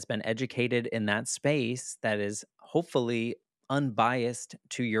that has been educated in that space that is hopefully unbiased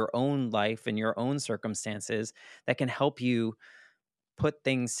to your own life and your own circumstances that can help you put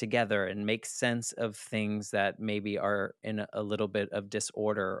things together and make sense of things that maybe are in a little bit of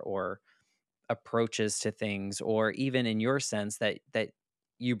disorder or approaches to things, or even in your sense that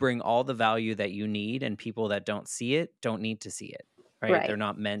you bring all the value that you need, and people that don't see it don't need to see it, right? They're Right.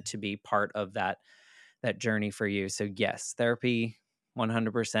 not meant to be part of that journey for you. So yes, therapy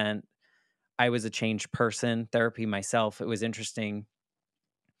 100%. I was a changed person. Therapy myself, it was interesting.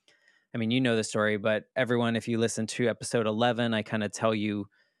 I mean, you know the story, but everyone, if you listen to episode 11, I kind of tell you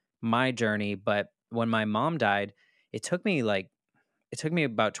my journey. But when my mom died, it took me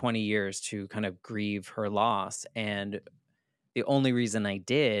about 20 years to kind of grieve her loss. And the only reason I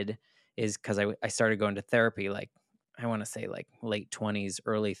did is because I started going to therapy, like, I want to say like late 20s,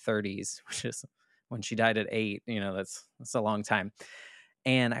 early 30s, which is when she died at 8, that's a long time.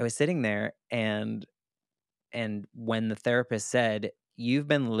 And I was sitting there, and when the therapist said, "You've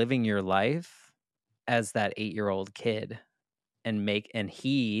been living your life as that 8-year-old kid, and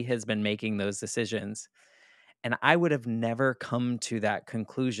he has been making those decisions." And I would have never come to that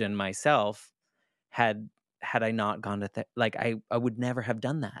conclusion myself had I not gone to like I would never have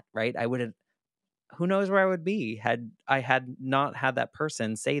done that, right? I would have, who knows where I would be had I had not had that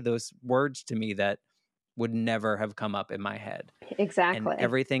person say those words to me that would never have come up in my head. And Exactly.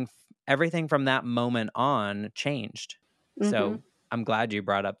 everything from that moment on changed. Hmm. So I'm glad you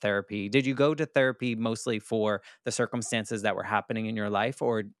brought up therapy. Did you go to therapy mostly for the circumstances that were happening in your life,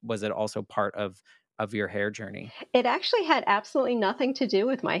 or was it also part of your hair journey? It actually had absolutely nothing to do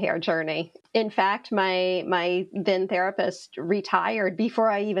with my hair journey. In fact, my then therapist retired before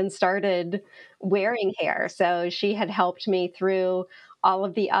I even started wearing hair. So she had helped me through all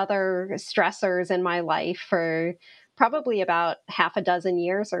of the other stressors in my life for probably about half a dozen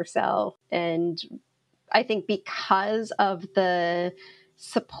years or so. And I think because of the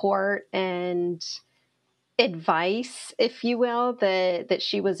support and advice, if you will, that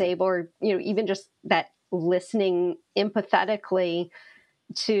she was able, or even just that listening empathetically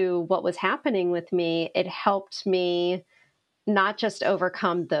to what was happening with me, it helped me not just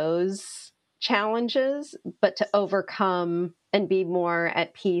overcome those challenges, but to overcome and be more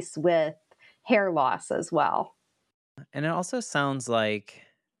at peace with hair loss as well. And it also sounds like,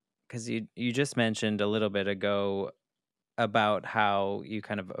 because you just mentioned a little bit ago about how you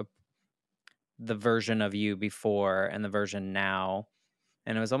kind of the version of you before and the version now.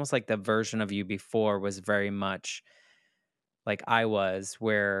 And it was almost like the version of you before was very much like I was,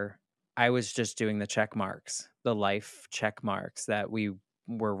 where I was just doing the check marks, the life check marks that we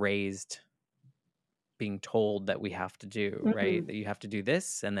were raised being told that we have to do, right? Mhm. That you have to do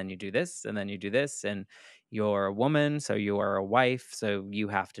this, and then you do this, and then you do this, and you're a woman, so you are a wife, so you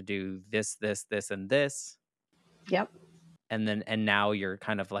have to do this, this, this, and this. Yep. And now you're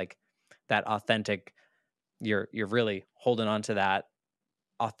kind of like that authentic, you're really holding on to that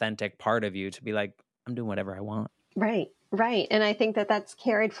authentic part of you to be like, I'm doing whatever I want. Right. Right. And I think that that's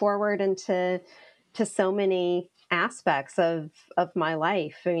carried forward into so many aspects of my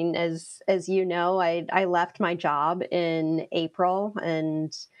life. I mean, as you know, I left my job in April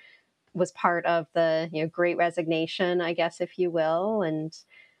and was part of the, great resignation, I guess, if you will. And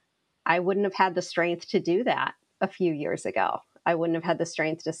I wouldn't have had the strength to do that a few years ago. I wouldn't have had the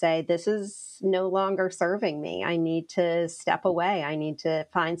strength to say, this is no longer serving me. I need to step away. I need to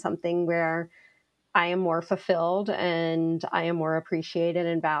find something where I am more fulfilled and I am more appreciated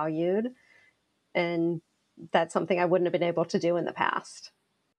and valued. And that's something I wouldn't have been able to do in the past.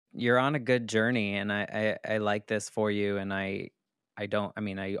 You're on a good journey, and I like this for you. And I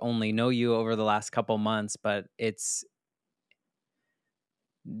only know you over the last couple months, but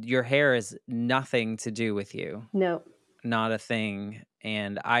your hair is nothing to do with you. No. Not a thing.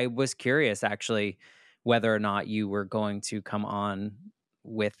 And I was curious actually whether or not you were going to come on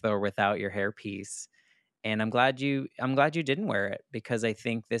with or without your hairpiece. And I'm glad you didn't wear it, because I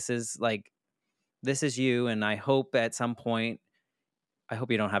think this is you. And I hope at some point, I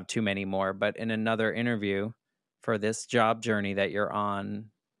hope you don't have too many more, but in another interview for this job journey that you're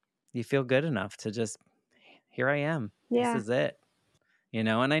on, you feel good enough to just, here I am. Yeah. This is it. And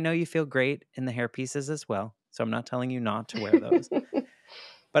I know you feel great in the hair pieces as well. So I'm not telling you not to wear those.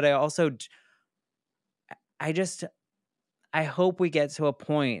 But I hope we get to a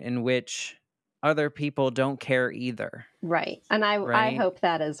point in which other people don't care either. Right. And I Right? hope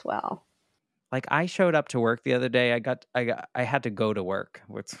that as well. Like, I showed up to work the other day. I had to go to work.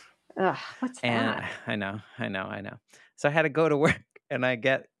 Ugh, what's And that? I know. So I had to go to work, and I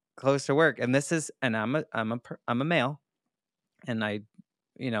get close to work, and I'm a male, and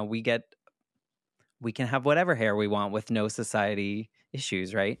we can have whatever hair we want with no society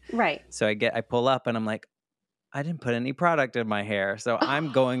issues, right? Right. So I pull up, and I'm like, I didn't put any product in my hair, so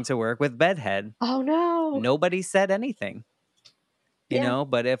I'm going to work with bedhead. Oh no. Nobody said anything, Yeah.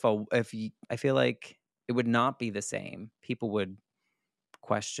 but I feel like it would not be the same. People would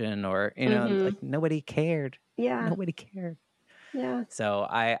question, or like, nobody cared. Yeah. Nobody cared. Yeah. So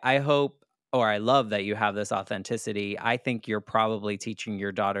I hope, or I love that you have this authenticity. I think you're probably teaching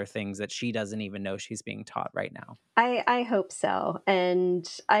your daughter things that she doesn't even know she's being taught right now. I hope so. And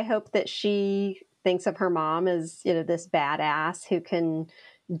I hope that she thinks of her mom as, this badass who can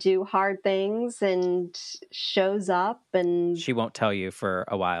do hard things and shows up. And She won't tell you for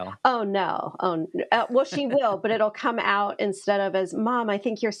a while. oh no. Well, she will, but it'll come out instead of as, Mom, I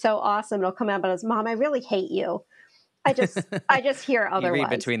think you're so awesome. It'll come out as, Mom, I really hate you. I just hear otherwise. You read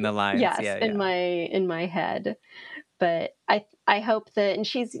between the lines. Yes, Yeah. in my head. But I hope that, and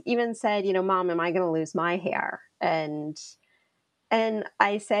she's even said, Mom, am I going to lose my hair? And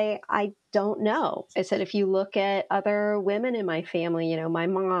I say, I don't know. I said, if you look at other women in my family, my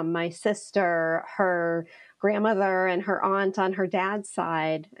mom, my sister, her grandmother, and her aunt on her dad's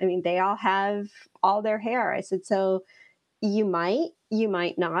side, I mean, they all have all their hair. I said, so you might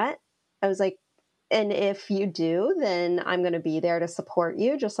not. I was like, and if you do, then I'm going to be there to support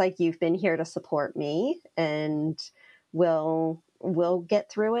you, just like you've been here to support me, and we'll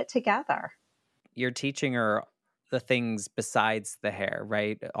get through it together. You're teaching her the things besides the hair,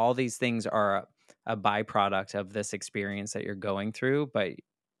 right? All these things are a byproduct of this experience that you're going through. But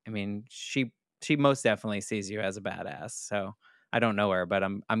I mean, she most definitely sees you as a badass. So I don't know her, but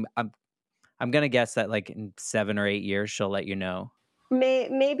I'm gonna guess that like in 7 or 8 years she'll let you know.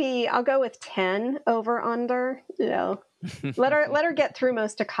 Maybe I'll go with 10 over under. Let her get through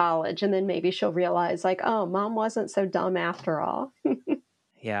most of college, and then maybe she'll realize, like, oh, Mom wasn't so dumb after all.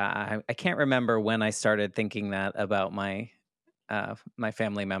 Yeah, I can't remember when I started thinking that about my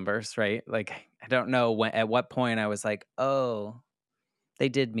family members, right? Like, I don't know at what point I was like, oh, they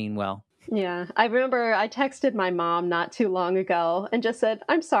did mean well. Yeah, I remember I texted my mom not too long ago and just said,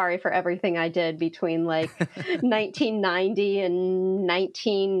 I'm sorry for everything I did between like 1990 and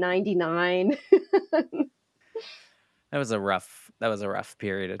 1999. That was a rough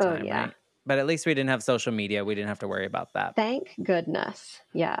period of time, yeah. right? But at least we didn't have social media. We didn't have to worry about that. Thank goodness.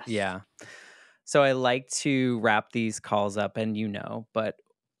 Yes. Yeah. So I like to wrap these calls up, and but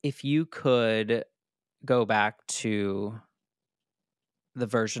if you could go back to the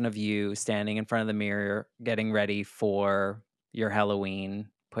version of you standing in front of the mirror, getting ready for your Halloween,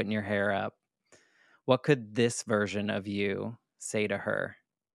 putting your hair up, what could this version of you say to her?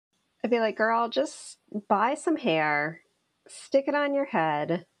 I'd be like, girl, just buy some hair, stick it on your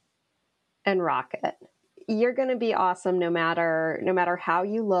head, and rock it. You're going to be awesome no matter how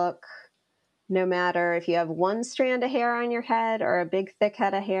you look, no matter if you have one strand of hair on your head or a big thick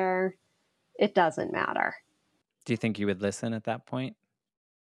head of hair, it doesn't matter. Do you think you would listen at that point?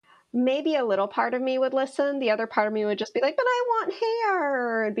 Maybe a little part of me would listen. The other part of me would just be like, but I want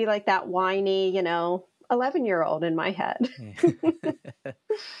hair. It'd be like that whiny, 11-year-old in my head. Yeah.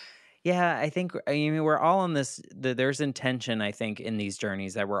 Yeah, I mean, we're all on this. There's intention, I think, in these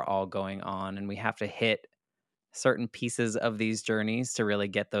journeys that we're all going on, and we have to hit certain pieces of these journeys to really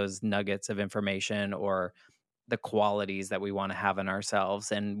get those nuggets of information or the qualities that we want to have in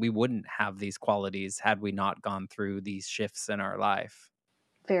ourselves. And we wouldn't have these qualities had we not gone through these shifts in our life.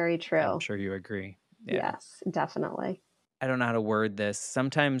 Very I'm true. sure you agree. Yeah. Yes, definitely. I don't know how to word this.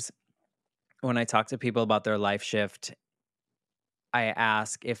 Sometimes when I talk to people about their life shift, I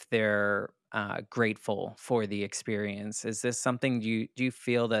ask if they're grateful for the experience. Is this something do you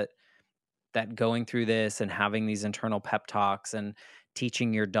feel that going through this and having these internal pep talks and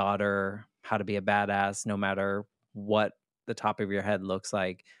teaching your daughter how to be a badass no matter what the top of your head looks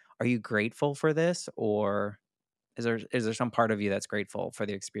like, are you grateful for this, or is there some part of you that's grateful for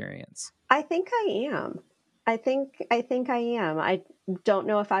the experience? I think I am. I think I am. I don't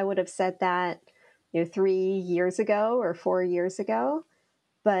know if I would have said that, 3 years ago or 4 years ago,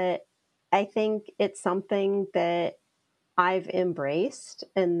 but I think it's something that I've embraced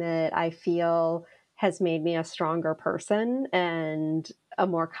and that I feel has made me a stronger person and a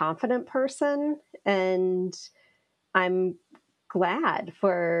more confident person. And I'm glad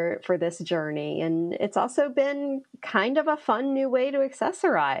for this journey, and it's also been kind of a fun new way to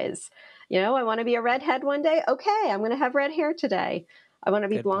accessorize. I want to be a redhead one day. Okay, I'm going to have red hair today. I want to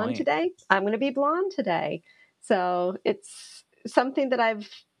be Good blonde point. today. I'm going to be blonde today. So it's something that I've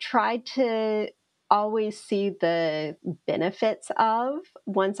tried to always see the benefits of.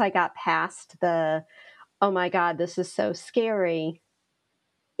 Once I got past the, oh my God, this is so scary,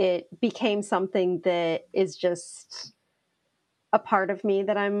 it became something that is just a part of me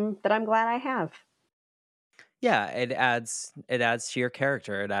that I'm glad I have. Yeah, it adds to your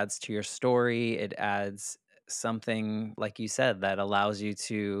character, it adds to your story, it adds something, like you said, that allows you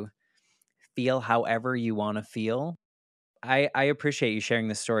to feel however you want to feel. I appreciate you sharing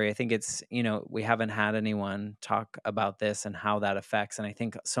this story. I think we haven't had anyone talk about this and how that affects. And I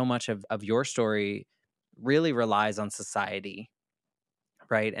think so much of your story really relies on society,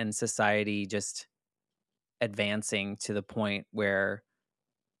 right? And society just advancing to the point where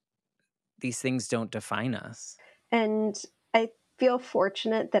these things don't define us. And I feel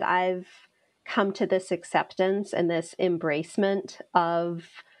fortunate that I've come to this acceptance and this embracement of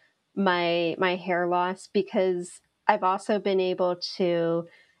my hair loss, because I've also been able to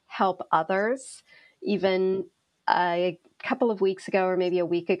help others. Even a couple of weeks ago, or maybe a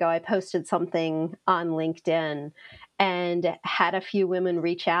week ago, I posted something on LinkedIn and had a few women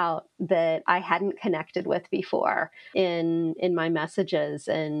reach out that I hadn't connected with before in my messages,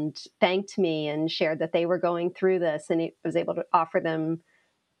 and thanked me and shared that they were going through this, and I was able to offer them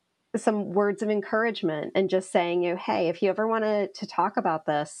some words of encouragement and just saying, hey, if you ever want to talk about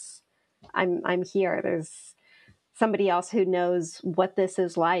this, I'm here. There's somebody else who knows what this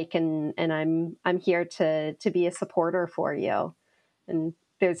is like, and I'm here to be a supporter for you. And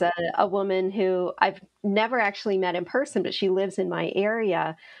there's a woman who I've never actually met in person, but she lives in my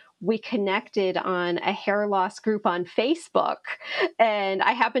area. We connected on a hair loss group on Facebook, and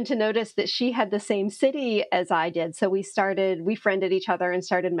I happened to notice that she had the same city as I did. So we friended each other and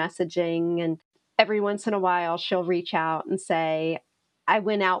started messaging. And every once in a while, she'll reach out and say, I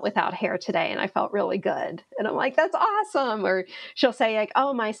went out without hair today and I felt really good. And I'm like, that's awesome. Or she'll say, like,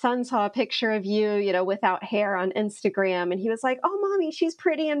 oh, my son saw a picture of you, without hair on Instagram. And he was like, oh, mommy, she's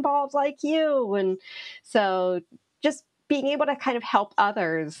pretty and bald like you. And so just being able to kind of help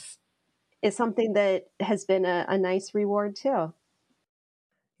others is something that has been a nice reward too.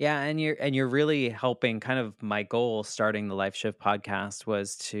 Yeah, and you're really helping. Kind of my goal starting the Life Shift podcast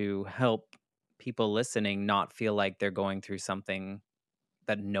was to help people listening not feel like they're going through something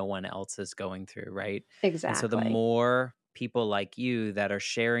that no one else is going through, right? And so the Exactly. more people like you that are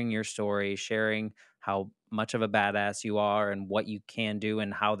sharing your story, sharing how much of a badass you are and what you can do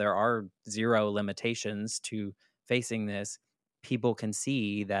and how there are zero limitations to facing this, people can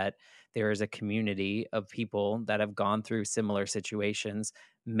see that there is a community of people that have gone through similar situations,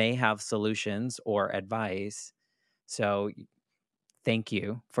 may have solutions or advice. So thank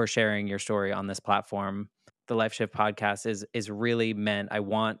you for sharing your story on this platform. The Life Shift podcast is really meant, I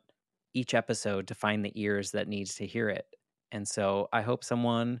want each episode to find the ears that needs to hear it. And so I hope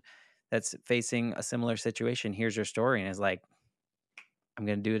someone that's facing a similar situation hears your story and is like, I'm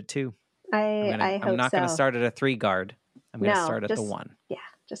going to do it too. I hope I'm not going to so. start at a 3 guard. I'm going to start at the 1. Yeah,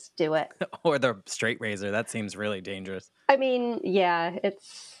 just do it. Or the straight razor. That seems really dangerous. I mean, yeah,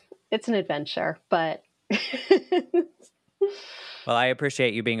 it's an adventure, but Well, I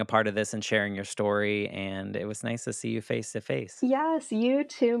appreciate you being a part of this and sharing your story, and it was nice to see you face to face. Yes, you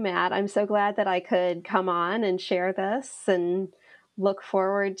too, Matt. I'm so glad that I could come on and share this, and look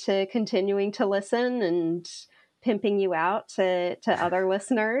forward to continuing to listen and pimping you out to other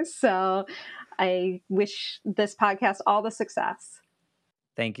listeners. So I wish this podcast all the success.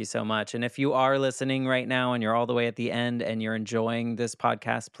 Thank you so much. And if you are listening right now and you're all the way at the end and you're enjoying this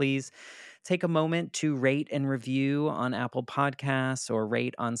podcast, please take a moment to rate and review on Apple Podcasts or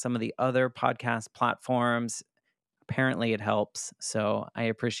rate on some of the other podcast platforms. Apparently it helps. So I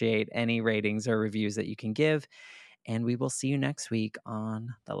appreciate any ratings or reviews that you can give. And we will see you next week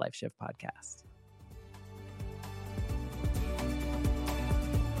on the Life Shift Podcast.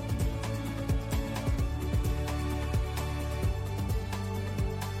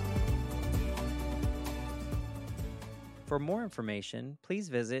 For more information, please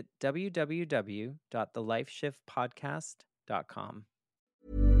visit www.thelifeshiftpodcast.com.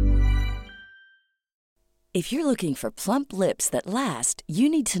 If you're looking for plump lips that last, you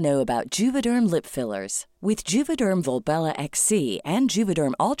need to know about Juvederm lip fillers. With Juvederm Volbella XC and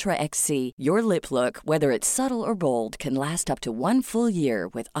Juvederm Ultra XC, your lip look, whether it's subtle or bold, can last up to 1 full year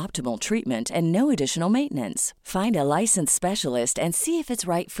with optimal treatment and no additional maintenance. Find a licensed specialist and see if it's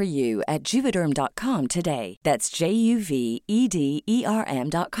right for you at Juvederm.com today. That's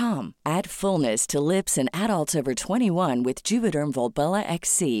JUVEDERM.com. Add fullness to lips in adults over 21 with Juvederm Volbella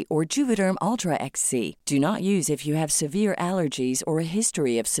XC or Juvederm Ultra XC. Do not use if you have severe allergies or a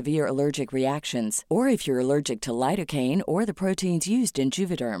history of severe allergic reactions, or if you're allergic to lidocaine or the proteins used in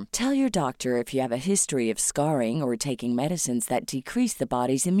Juvederm. Tell your doctor if you have a history of scarring or taking medicines that decrease the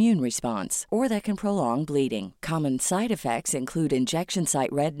body's immune response or that can prolong bleeding. Common side effects include injection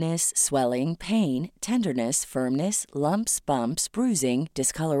site redness, swelling, pain, tenderness, firmness, lumps, bumps, bruising,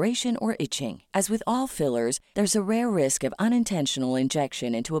 discoloration, or itching. As with all fillers, there's a rare risk of unintentional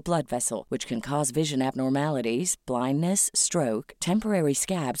injection into a blood vessel, which can cause vision abnormalities, blindness, stroke, temporary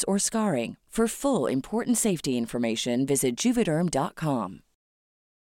scabs, or scarring. For full, important safety information, visit Juvederm.com.